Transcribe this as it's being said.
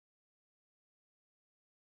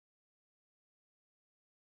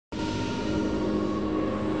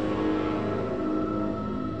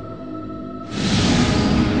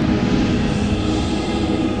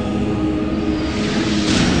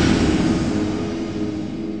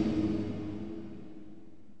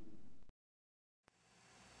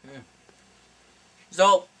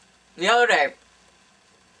So, the other day,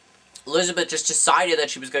 Lizabeth just decided that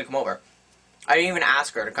she was going to come over. I didn't even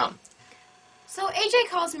ask her to come. So AJ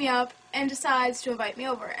calls me up and decides to invite me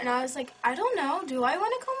over. And I was like, I don't know. Do I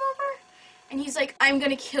want to come over? And he's like, I'm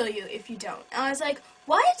going to kill you if you don't. And I was like,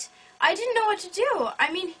 what? I didn't know what to do.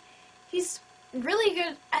 I mean, he's really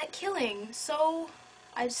good at killing. So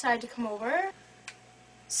I decided to come over.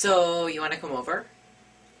 So, you want to come over?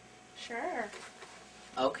 Sure.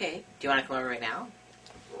 Okay. Do you want to come over right now?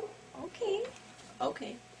 Okay.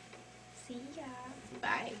 Okay. See ya.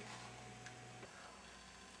 Bye.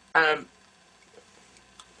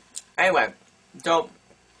 Anyway, so,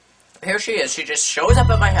 here she is. She just shows up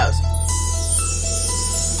at my house.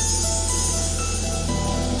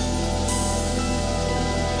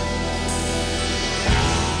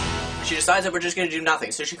 She decides that we're just going to do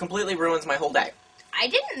nothing, so she completely ruins my whole day. I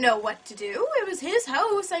didn't know what to do. It was his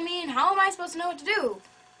house. I mean, how am I supposed to know what to do?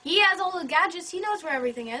 He has all the gadgets. He knows where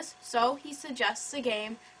everything is. So he suggests a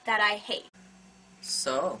game that I hate.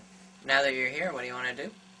 So, now that you're here, what do you want to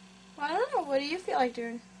do? I don't know. What do you feel like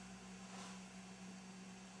doing?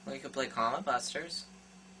 We could play Comet Busters.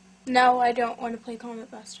 No, I don't want to play Comet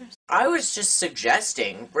Busters. I was just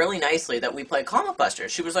suggesting, really nicely, that we play Comet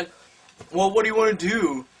Busters. She was like, well, what do you want to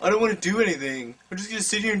do? I don't want to do anything. I'm just going to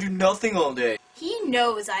sit here and do nothing all day. He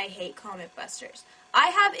knows I hate Comet Busters. I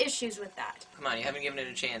have issues with that. Come on, you haven't given it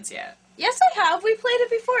a chance yet. Yes, I have. We played it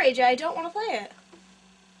before, AJ. I don't want to play it.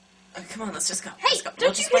 Come on, let's just go. Hey, let's go.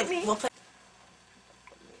 don't you hit me. We'll play.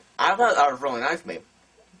 I thought that was really nice of me.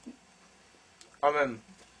 I mean,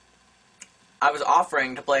 I was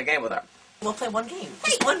offering to play a game with her. We'll play one game.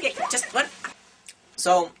 Just one game. Just one.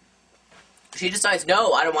 So, she decides,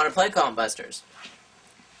 no, I don't want to play Comet Busters.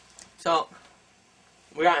 So,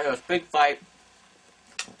 we got into this big fight.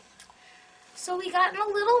 So we got in a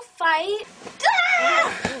little fight.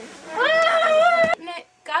 And it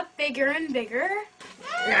got bigger and bigger.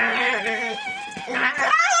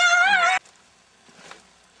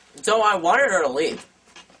 So I wanted her to leave.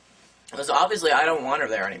 Because obviously I don't want her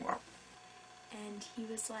there anymore. And he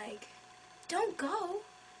was like, don't go.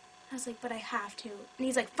 I was like, but I have to. And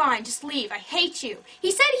he's like, fine, just leave. I hate you.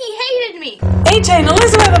 He said he hated me. AJ and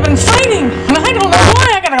Elizabeth have been fighting, and I don't know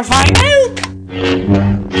why. I gotta find out.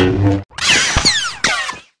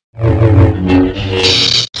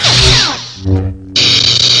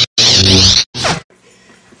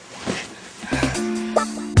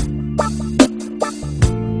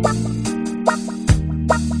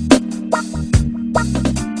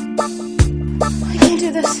 I can't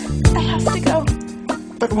do this. I have to go.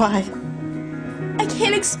 But why? I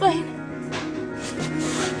can't explain.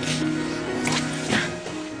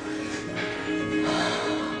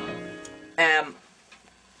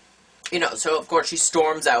 You know, so of course she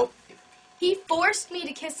storms out. He forced me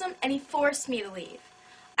to kiss him, and he forced me to leave.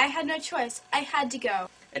 I had no choice. I had to go.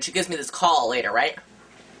 And she gives me this call later, right?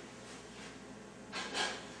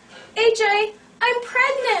 AJ, I'm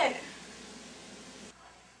pregnant.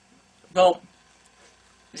 So,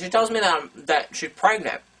 she tells me that she's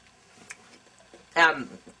pregnant.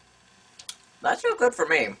 That's no good for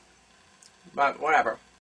me. But whatever.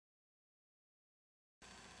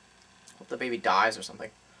 Hope the baby dies or something.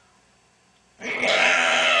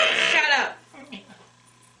 Shut up.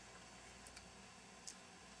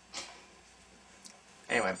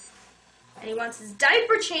 Anyway. And he wants his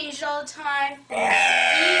diaper changed all the time. He wants to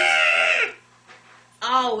eat.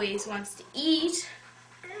 Always wants to eat.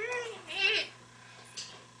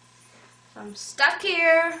 So I'm stuck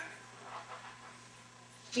here,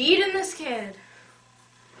 feeding this kid.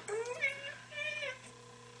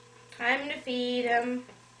 Time to feed him.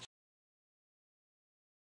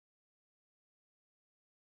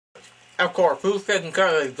 Of course, who's taking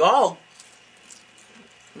care of the dog?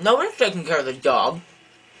 Nobody's taking care of the dog.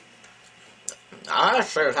 I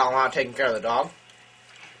sure as hell not taking care of the dog.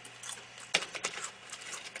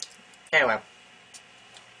 Anyway.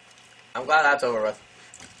 I'm glad that's over with.